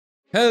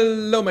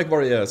Hello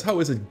Mechwarriors, how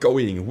is it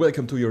going?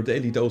 Welcome to your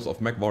daily dose of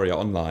Mechwarrior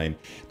Online.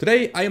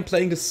 Today I am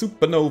playing the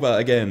Supernova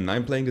again.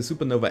 I'm playing the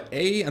Supernova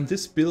A, and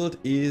this build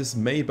is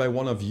made by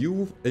one of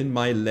you in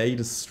my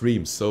latest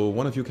stream. So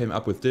one of you came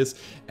up with this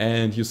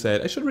and you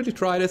said I should really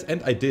try this,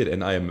 and I did,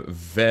 and I am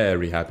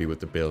very happy with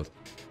the build.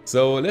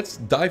 So let's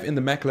dive in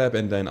the mech lab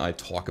and then I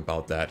talk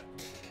about that.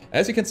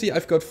 As you can see,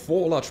 I've got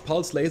 4 large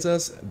pulse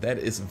lasers, that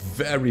is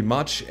very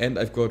much, and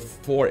I've got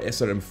 4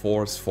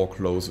 SRM4s for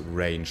close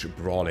range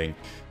brawling.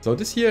 So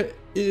this here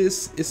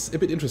is a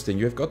bit interesting.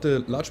 You have got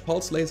the large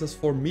pulse lasers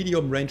for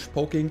medium range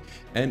poking,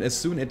 and as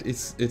soon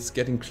as it's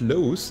getting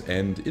close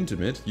and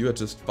intimate, you are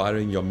just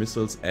firing your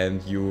missiles,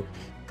 and you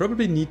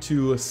probably need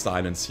to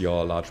silence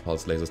your large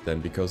pulse lasers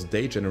then, because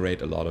they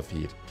generate a lot of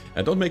heat.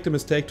 And don't make the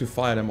mistake to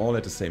fire them all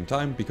at the same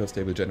time, because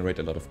they will generate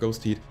a lot of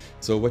ghost heat.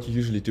 So what you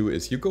usually do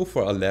is you go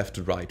for a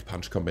left-right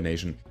punch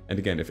combination. And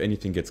again, if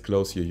anything gets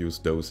close, you use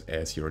those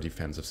as your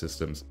defensive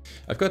systems.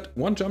 I've got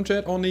 1 jump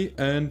jet only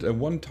and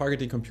 1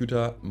 targeting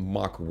computer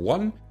Mark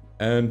 1.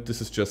 And this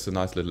is just a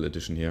nice little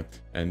addition here.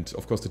 And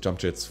of course the jump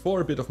jets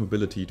for a bit of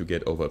mobility to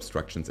get over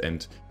obstructions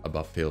and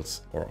above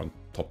hills or on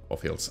top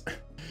of hills.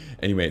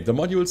 Anyway, the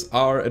modules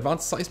are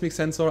advanced seismic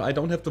sensor. I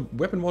don't have the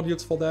weapon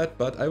modules for that,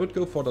 but I would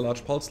go for the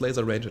large pulse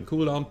laser range and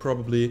cooldown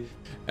probably.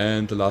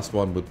 And the last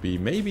one would be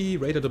maybe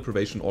radar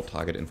deprivation or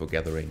target info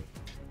gathering.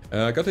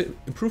 I got an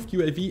improved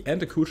UAV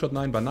and a cool shot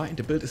 9x9.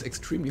 The build is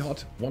extremely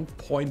hot,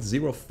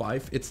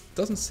 1.05. It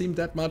doesn't seem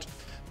that much,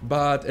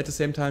 but at the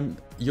same time,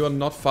 you're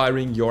not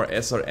firing your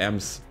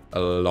SRMs a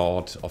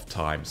lot of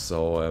times.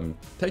 So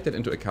take that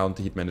into account.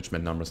 The heat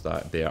management numbers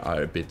there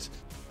are a bit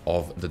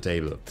off the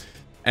table.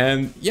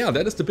 And yeah,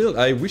 that is the build.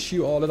 I wish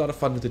you all a lot of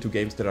fun with the 2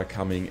 games that are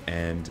coming,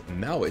 and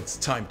now it's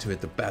time to hit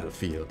the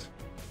battlefield.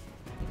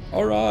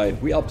 Alright,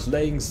 we are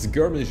playing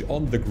skirmish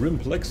on the Grim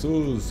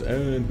Plexus,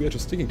 and we are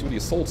just sticking to the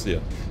assaults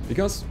here.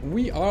 Because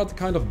we are the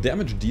kind of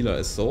damage dealer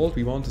assault.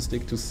 We want to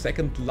stick to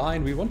second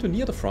line. We want to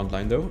near the front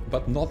line though,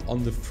 but not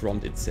on the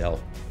front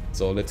itself.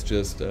 So let's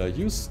just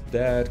use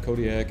that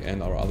Kodiak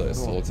and our other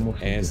assaults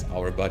as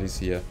our buddies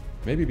here.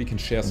 Maybe we can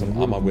share some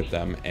armor with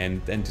them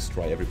and then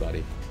destroy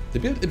everybody. The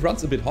build, it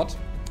runs a bit hot,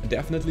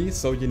 definitely,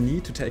 so you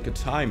need to take a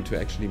time to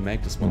actually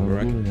make this one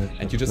work,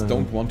 and you just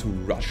don't want to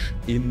rush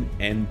in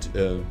and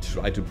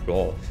try to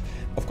brawl.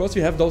 Of course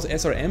you have those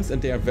SRMs and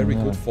they are very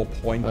good for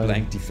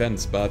point-blank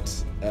defense,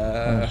 but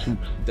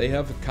they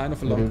have kind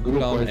of a long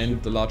cooldown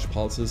and the large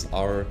pulses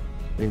are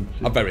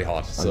very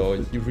hot, so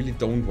you really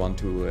don't want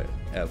to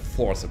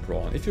force a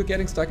brawl. If you're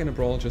getting stuck in a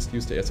brawl, just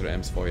use the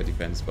SRMs for your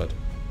defense, but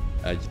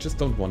you just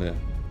don't want to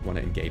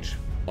engage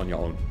on your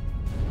own.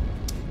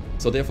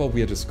 So therefore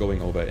we are just going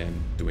over and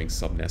doing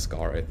some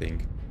NASCAR, I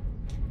think.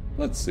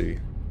 Let's see.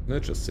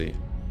 Let's just see.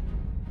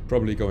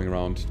 Probably going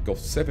around Golf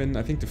 7.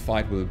 I think the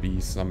fight will be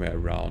somewhere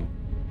around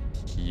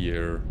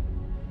here.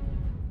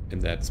 In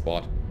that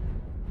spot.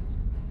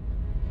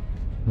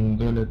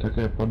 And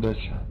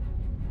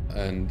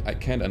I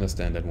can't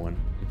understand that one.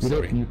 I'm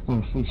sorry.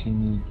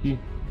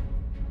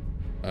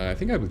 I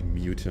think I will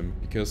mute him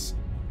because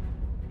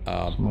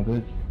I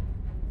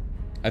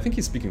think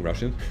he's speaking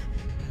Russian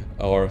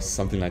or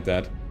something like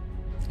that.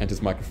 And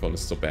his microphone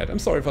is so bad. I'm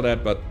sorry for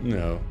that, but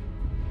no.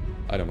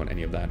 I don't want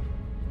any of that.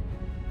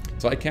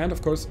 So I can't,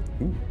 of course,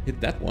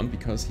 hit that one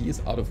because he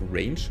is out of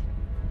range.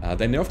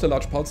 They nerfed the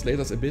large pulse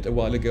lasers a bit a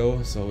while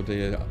ago, so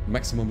the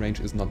maximum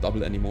range is not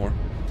double anymore.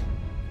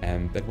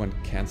 And that one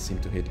can't seem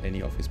to hit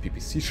any of his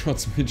PPC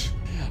shots, which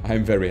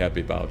I'm very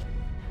happy about.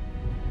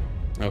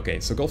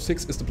 Okay, so Golf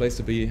 6 is the place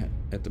to be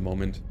at the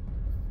moment.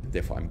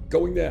 Therefore I'm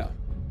going there.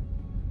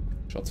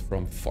 Shots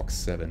from Fox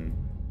 7.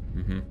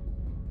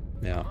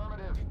 Yeah.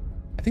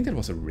 I think that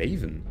was a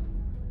Raven,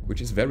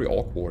 which is very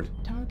awkward.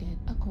 Target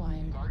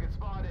acquired. Target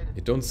spotted.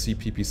 You don't see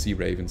PPC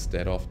Ravens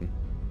that often.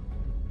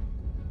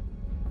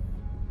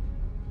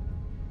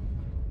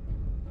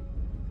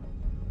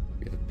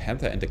 We have a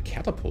Panther and a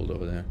Catapult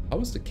over there. How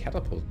is the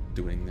Catapult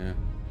doing there?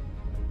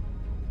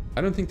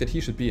 I don't think that he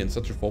should be in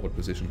such a forward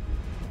position.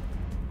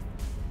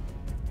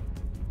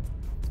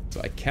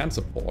 So I can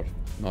support,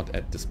 not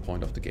at this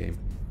point of the game.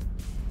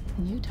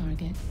 New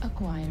target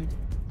acquired.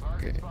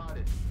 Okay.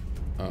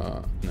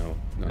 No.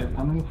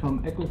 Coming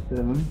from Echo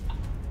 7.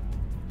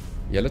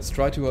 Yeah, let's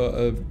try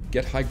to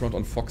get high ground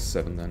on Fox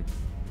 7 then.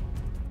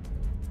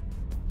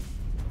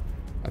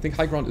 I think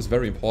high ground is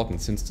very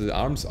important, since the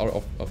arms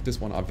of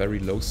this one are very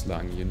low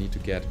slung. You need to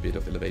get a bit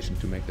of elevation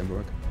to make them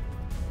work.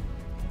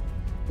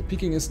 The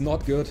peeking is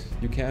not good.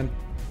 You can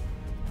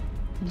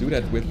do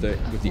that with the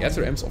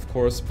SRMs, of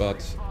course,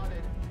 but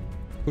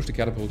push the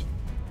catapult.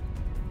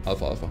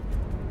 Alpha.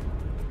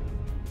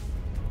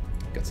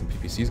 Got some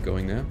PPCs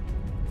going there.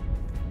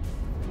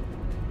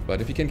 But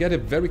if you can get a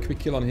very quick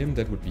kill on him,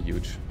 that would be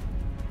huge.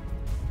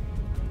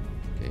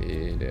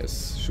 Okay,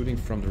 there's shooting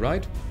from the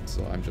right,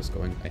 so I'm just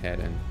going ahead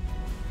and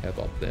help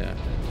out there.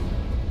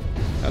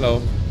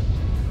 Hello.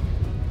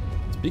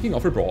 Speaking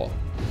of a brawl,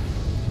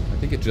 I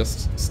think it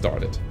just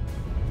started.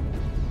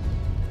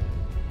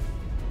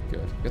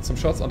 Good. Get some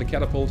shots on the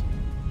catapult.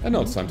 And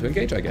now it's time to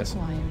engage, I guess.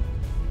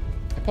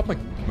 I popped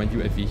my my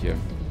UAV here.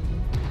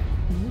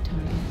 New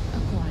target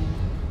acquired.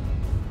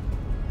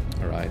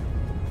 Alright.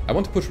 I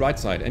want to push right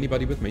side.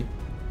 Anybody with me?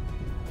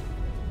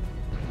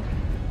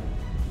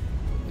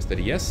 Is that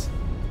a yes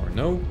or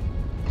no?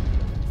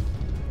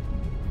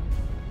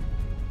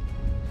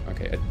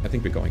 Okay, I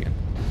think we're going in.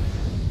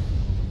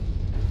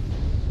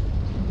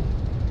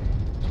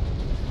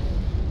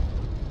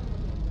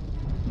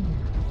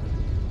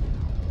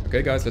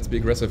 Okay, guys, let's be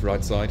aggressive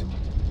right side.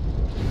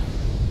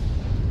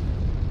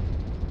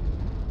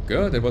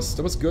 Good, that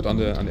was good on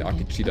the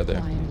Arctic cheetah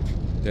there.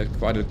 They had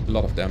quite a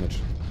lot of damage.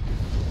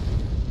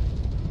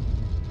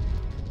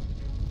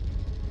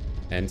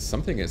 And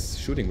something is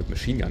shooting with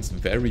machine guns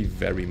very,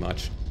 very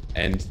much.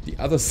 And the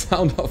other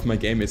sound of my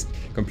game is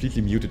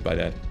completely muted by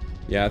that.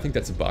 Yeah, I think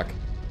that's a bug.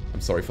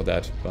 I'm sorry for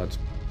that, but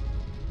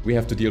we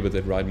have to deal with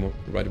it right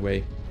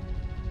away.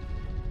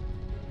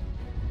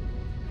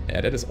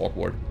 Yeah, that is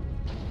awkward.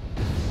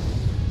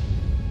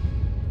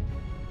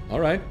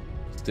 Alright,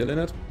 still in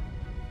it.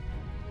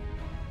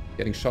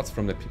 Getting shots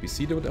from that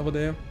PPC dude over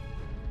there.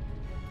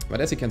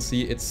 But as you can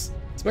see, it's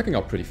working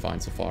out pretty fine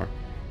so far.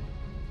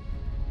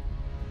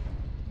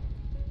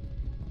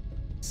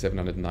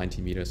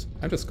 790 meters.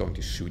 I'm just going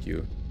to shoot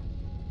you.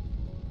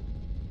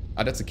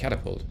 Ah, that's a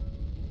catapult.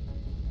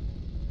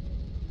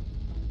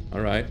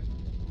 Alright.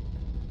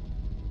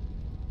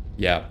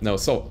 Yeah, no,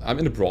 so I'm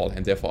in a brawl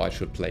and therefore I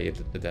should play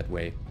it that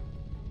way.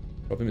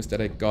 Problem is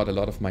that I got a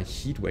lot of my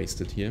heat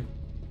wasted here.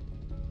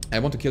 I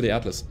want to kill the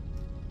Atlas.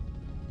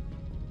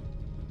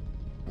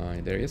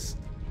 There he is.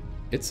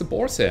 It's a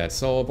boar's head,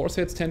 so boar's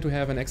heads tend to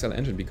have an excellent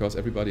engine because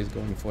everybody is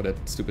going for that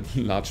stupid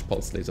large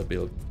pulse laser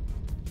build.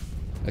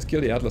 Let's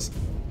kill the Atlas.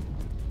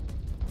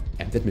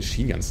 And that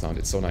machine gun sound,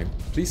 it's so nice.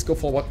 Please go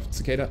forward,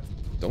 Cicada.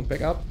 Don't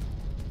back up.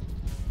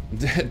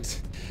 That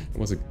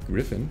was a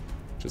Griffin,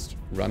 just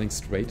running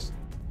straight.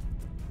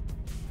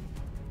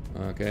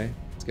 Okay,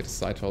 let's get a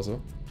side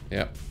torso.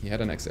 Yeah, he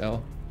had an XL.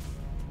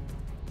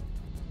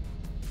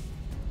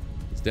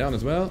 He's down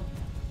as well.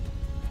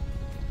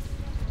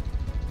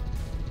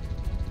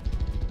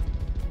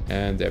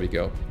 And there we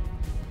go.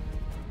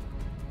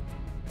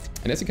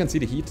 And as you can see,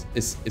 the heat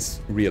is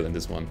real in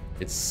this one.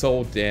 It's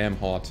so damn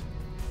hot.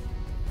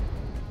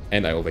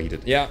 And I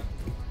overheated. Yeah,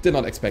 did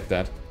not expect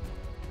that.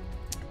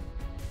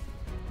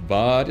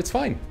 But it's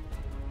fine.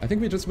 I think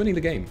we're just winning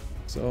the game.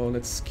 So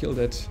let's kill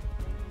that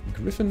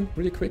Griffin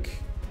really quick.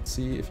 Let's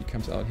see if he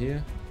comes out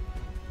here.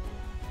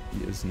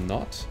 He is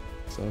not.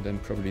 So then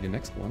probably the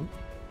next one.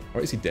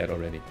 Or is he dead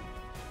already?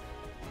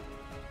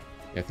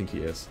 Yeah, I think he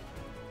is.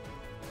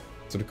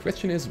 So the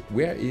question is,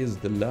 where is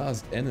the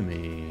last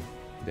enemy?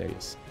 There he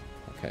is.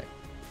 Okay.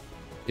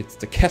 It's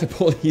the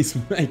catapult. He's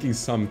making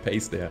some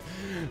pace there.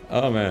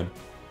 Oh man.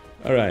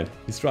 Alright.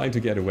 He's trying to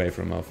get away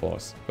from our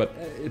force. But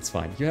it's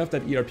fine. You have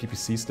that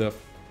ERPPC stuff.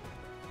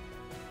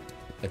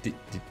 Did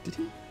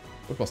he?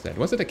 What was that?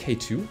 Was it a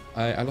K2?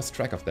 I lost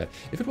track of that.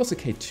 If it was a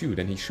K2,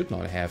 then he should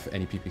not have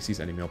any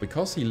PPCs anymore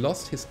because he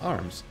lost his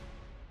arms.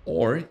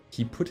 Or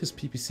he put his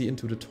PPC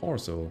into the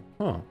torso.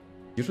 Huh.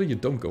 Usually you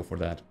don't go for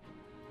that.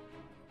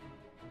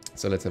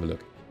 So let's have a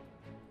look.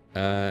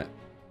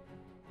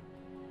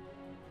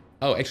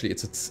 Oh, actually,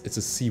 it's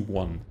a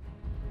C1.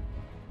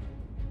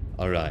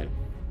 All right.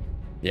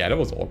 Yeah, that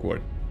was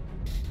awkward.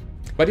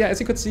 But yeah,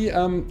 as you could see,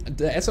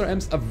 the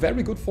SRMs are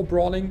very good for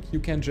brawling. You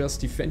can just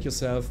defend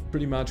yourself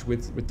pretty much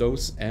with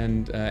those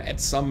and add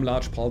some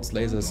large pulse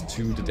lasers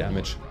to the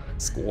damage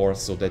score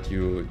so that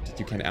you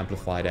can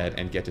amplify that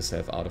and get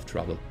yourself out of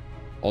trouble.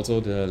 Also,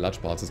 the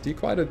large pulses deal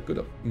quite a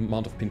good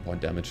amount of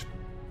pinpoint damage,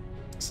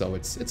 so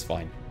it's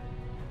fine.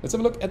 Let's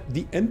have a look at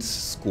the end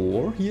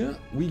score here.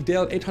 We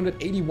dealt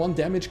 881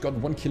 damage, got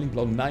 1 killing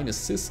blow, 9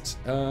 assists,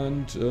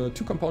 and 2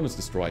 components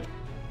destroyed.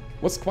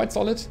 Was quite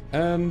solid,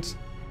 and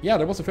yeah,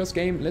 that was the first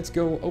game. Let's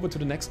go over to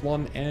the next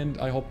one, and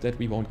I hope that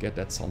we won't get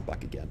that sound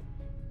bug again.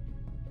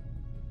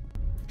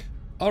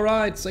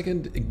 Alright,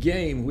 second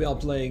game. We are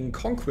playing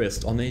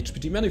Conquest on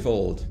HPT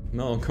Manifold.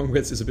 Now,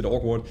 Conquest is a bit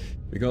awkward,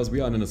 because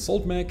we are in an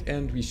assault mech,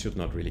 and we should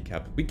not really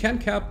cap. We can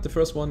cap the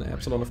first one,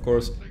 Epsilon of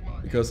course,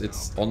 because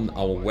it's on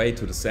our way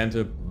to the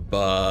center,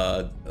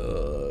 but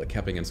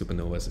capping in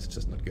Supernovas is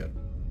just not good.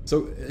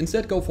 So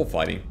instead go for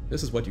fighting.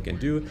 This is what you can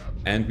do,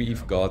 and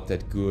we've got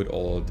that good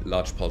old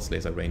large pulse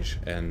laser range,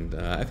 and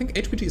I think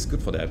HPT is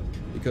good for that,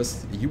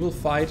 because you will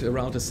fight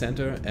around the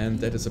center, and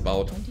that is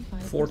about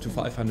 400 to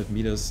 500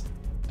 meters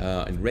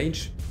in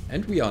range,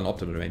 and we are in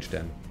optimal range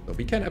then. So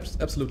we can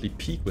absolutely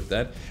peak with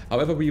that.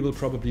 However, we will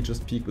probably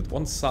just peak with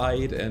one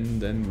side,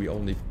 and then we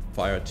only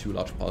fire 2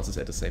 large pulses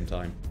at the same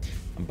time.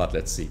 But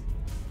let's see.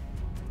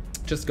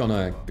 Just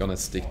gonna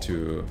stick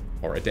to,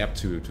 or adapt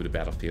to the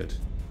battlefield.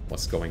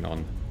 What's going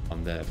on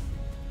that.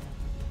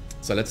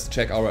 So let's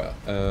check our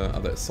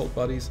other assault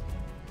buddies.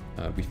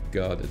 We've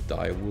got a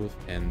dire wolf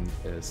and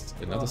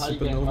another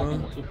supernova.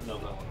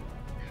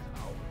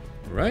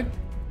 Right.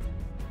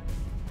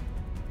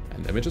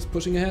 And then we're just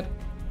pushing ahead.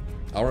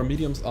 Our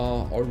mediums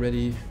are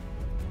already,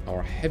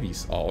 our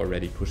heavies are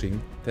already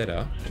pushing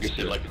Theta.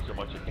 Like it so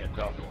much I can't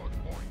tell.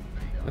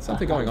 There's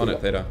something going on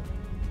at Theta.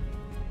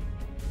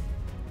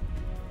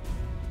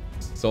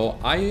 So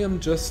I am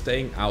just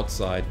staying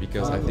outside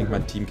because I think my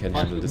team can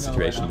handle the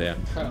situation there.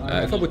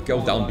 If I would go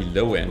down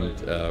below and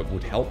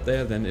would help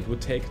there, then it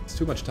would take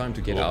too much time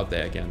to get out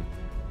there again.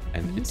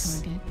 And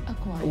it's...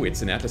 Oh,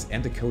 it's an Atlas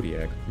and a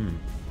Kodiak.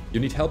 You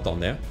need help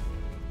down there?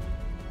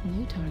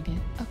 New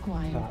target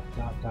acquired.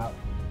 Top.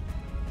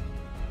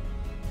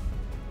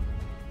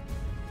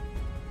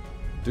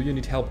 Do you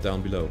need help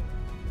down below?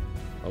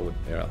 Oh,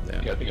 they're up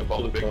there. Yeah, I think if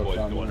all the big boys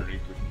go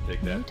underneath, we can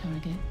take New that.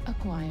 target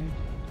acquired.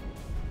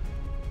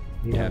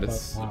 Yeah,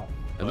 that's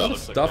a lot of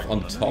stuff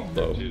on top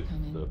though.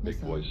 The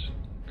big boys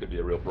could be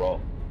a real brawl.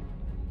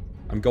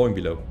 I'm going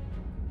below.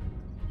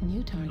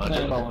 New target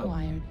Okay.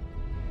 acquired.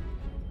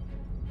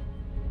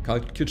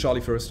 Kill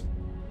Charlie first.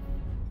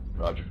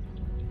 Roger.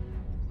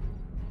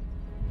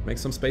 Make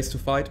some space to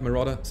fight.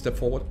 Marauder, step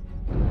forward.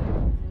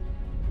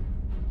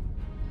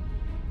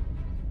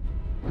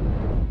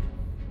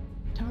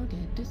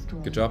 Target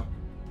destroyed. Good job.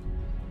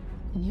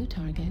 New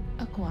target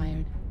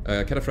acquired.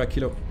 Cataphrag,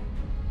 Kilo.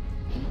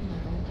 Heat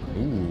level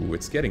critical. Ooh,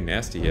 it's getting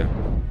nasty here.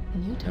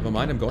 New target Never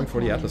mind, I'm going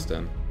for the acquired. Atlas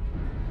then.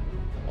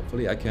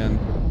 Hopefully I can...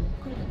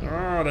 Critical.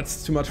 Ah,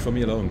 that's too much for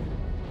me alone.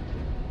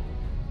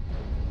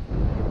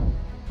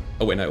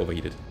 Oh, and I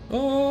overheated.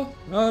 Oh,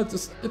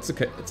 it's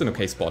okay. It's an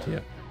okay spot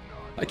here.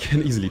 I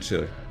can easily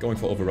chill. Going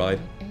for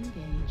override.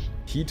 Engage.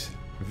 Heat,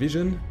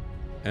 vision,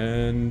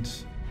 and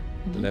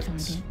the New left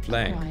target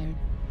flank. acquired.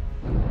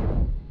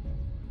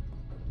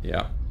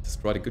 Yeah,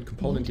 destroyed a good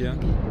component New here.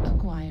 target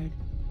acquired.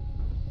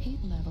 Heat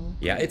level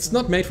Yeah, it's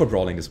critical. not made for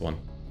brawling, this one.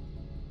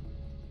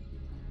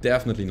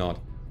 Definitely not.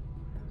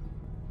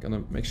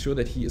 Gonna make sure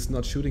that he is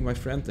not shooting my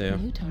friend there.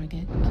 New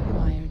target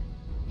acquired.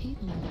 Heat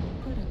level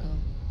critical.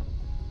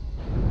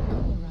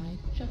 Override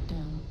shut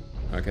down.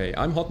 Okay,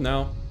 I'm hot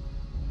now.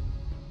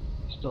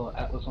 Still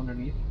Atlas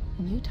underneath.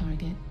 New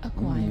target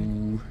acquired.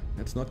 Ooh,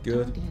 that's not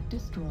good. Target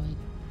destroyed.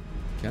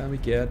 Can we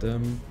get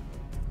him?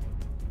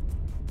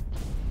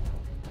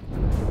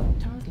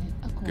 Target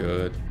acquired.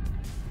 Good.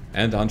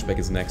 And the Hunchback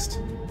is next.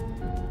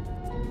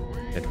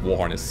 That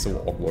Warren is so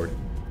awkward.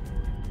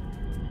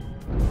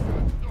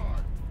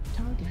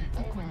 Target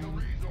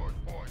acquired.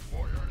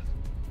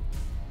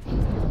 Heat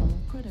level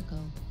critical.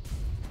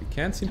 We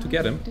can't seem to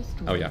get him.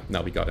 Oh yeah,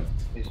 now we got him.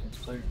 Basement's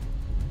clear.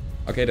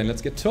 Okay, then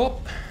let's get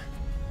top.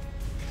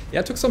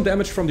 Yeah, I took some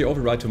damage from the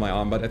override to my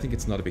arm, but I think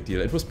it's not a big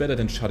deal. It was better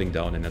than shutting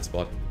down in that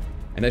spot.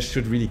 And I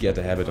should really get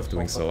the habit of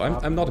doing so.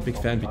 I'm not a big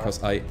fan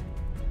because I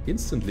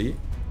instantly...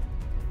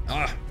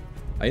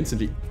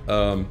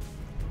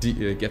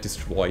 get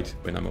destroyed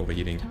when I'm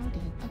overheating.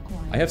 Target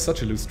acquired. I have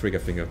such a loose trigger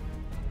finger.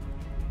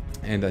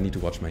 And I need to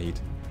watch my heat.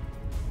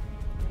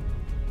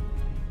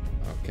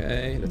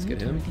 Okay, let's New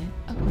get him. target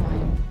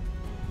acquired.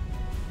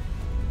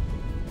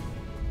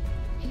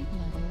 Heat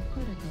level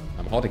critical.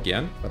 I'm hot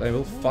again, but I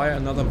will fire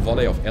another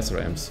volley of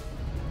SRMs.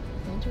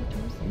 Center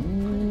torso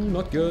critical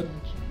not good.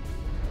 damage.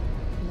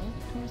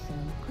 Left torso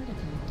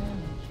critical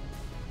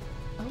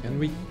damage. Can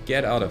we Override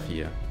get out of critical.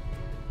 here?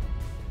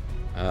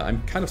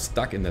 I'm kind of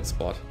stuck in that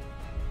spot.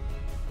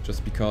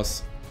 Just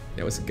because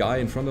there was a guy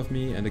in front of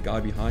me and a guy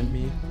behind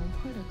me. Level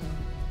critical.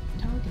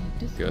 Target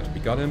destroyed. Good, we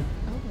got him.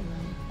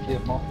 Override You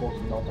have multiples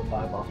and Delta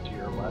 5 off to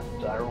your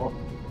left, diagonal.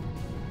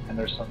 And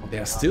there's some.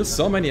 There are still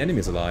so many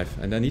enemies alive,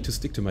 and I need to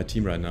stick to my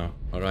team right now.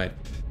 Alright.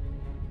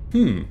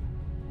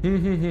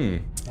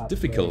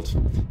 Difficult.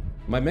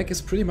 My mech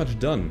is pretty much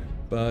done,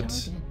 but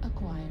target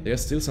acquired.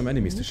 there's still some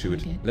enemies to shoot.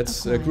 target Let's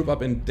acquired. group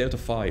up in Delta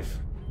 5.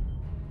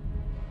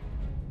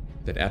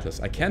 That Atlas.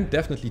 I can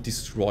definitely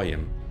destroy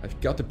him. I've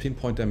got the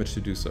pinpoint damage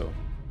to do so.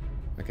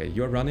 Okay,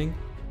 you're running.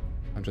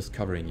 I'm just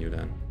covering you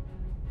then.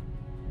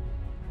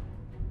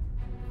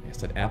 Yes,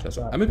 that Atlas.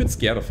 I'm a bit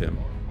scared of him.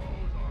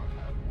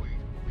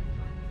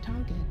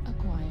 Target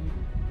acquired.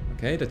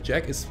 Okay, that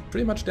Jack is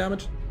pretty much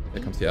damaged.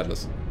 There comes the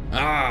Atlas.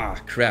 Ah,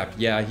 crap.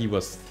 Yeah, he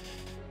was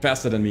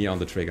faster than me on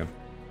the trigger.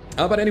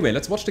 But anyway,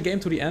 let's watch the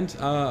game to the end.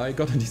 I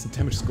got a decent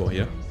damage score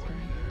here.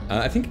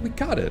 I think we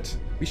got it.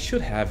 We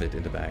should have it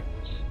in the bag.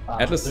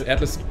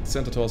 Atlas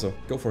center torso.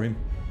 Go for him.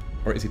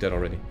 Or is he dead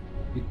already?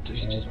 He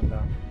just went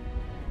down.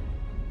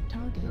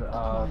 Target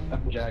I'm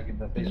acquired. Jag in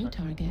the New basement.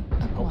 target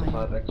Delta 5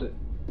 acquired. exit.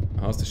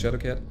 How's the Shadow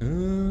Cat?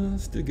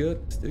 Still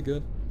good, still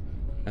good.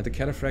 And the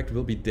Cataphract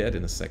will be dead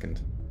in a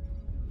second.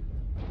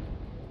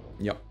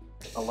 Yep.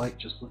 A light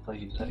just looked like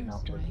he's heading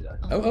out towards the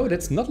exit. Oh,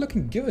 that's not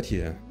looking good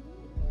here.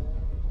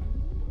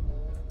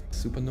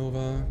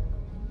 Supernova.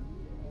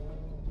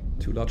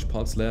 2 large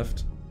pulse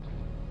left.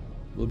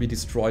 Will be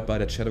destroyed by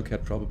that Shadow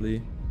Cat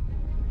probably.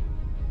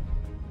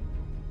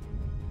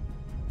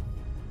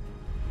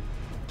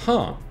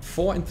 Huh,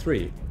 4 and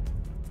 3.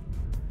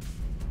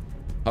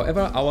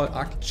 However, our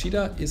Arc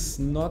Cheetah is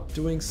not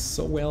doing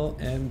so well,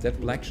 and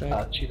that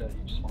Blackjack Cheetah,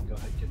 you just want to go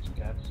ahead and get some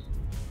gas.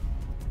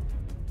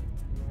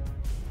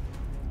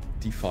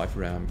 D5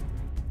 ram.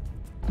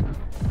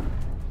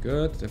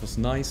 Good, that was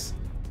nice.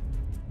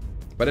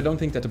 But I don't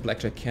think that the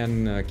Blackjack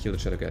can kill the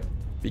Shadow Cat.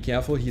 Be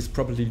careful, he's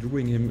probably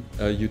luring him,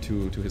 you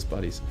to his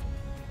buddies.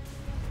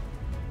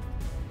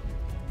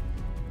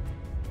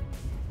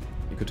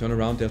 You could turn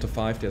around, Delta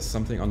 5, there's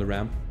something on the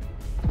ramp.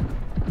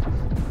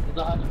 There's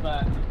a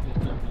hatchback.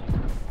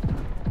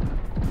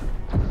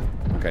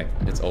 Okay,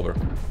 it's over.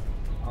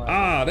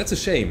 Ah, that's a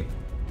shame.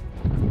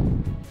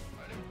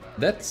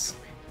 That's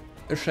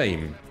a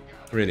shame,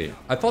 really.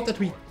 I thought that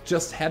we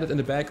just had it in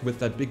the back with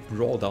that big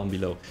brawl down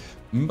below.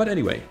 But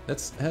anyway,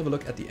 let's have a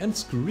look at the end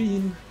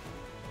screen.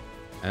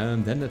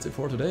 And then that's it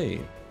for today.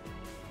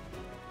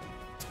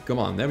 Come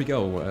on, there we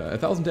go.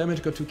 1000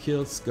 damage, got 2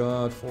 kills,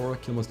 got 4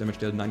 kill most damage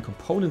dealt, 9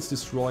 components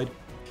destroyed.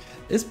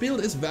 This build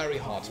is very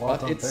hot,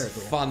 but it's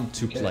fun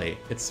to play.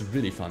 It's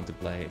really fun to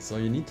play. So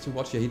you need to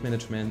watch your heat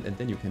management and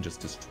then you can just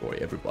destroy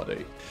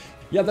everybody.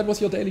 Yeah, that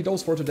was your daily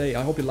dose for today.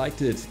 I hope you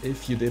liked it.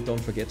 If you did, don't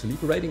forget to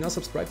leave a rating or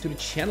subscribe to the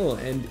channel.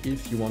 And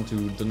if you want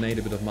to donate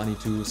a bit of money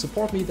to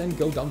support me, then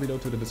go down below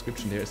to the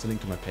description. There is a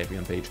link to my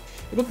Patreon page.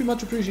 It would be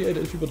much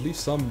appreciated if you would leave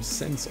some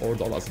cents or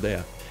dollars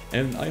there.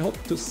 And I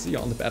hope to see you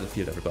on the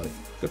battlefield, everybody.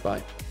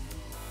 Goodbye.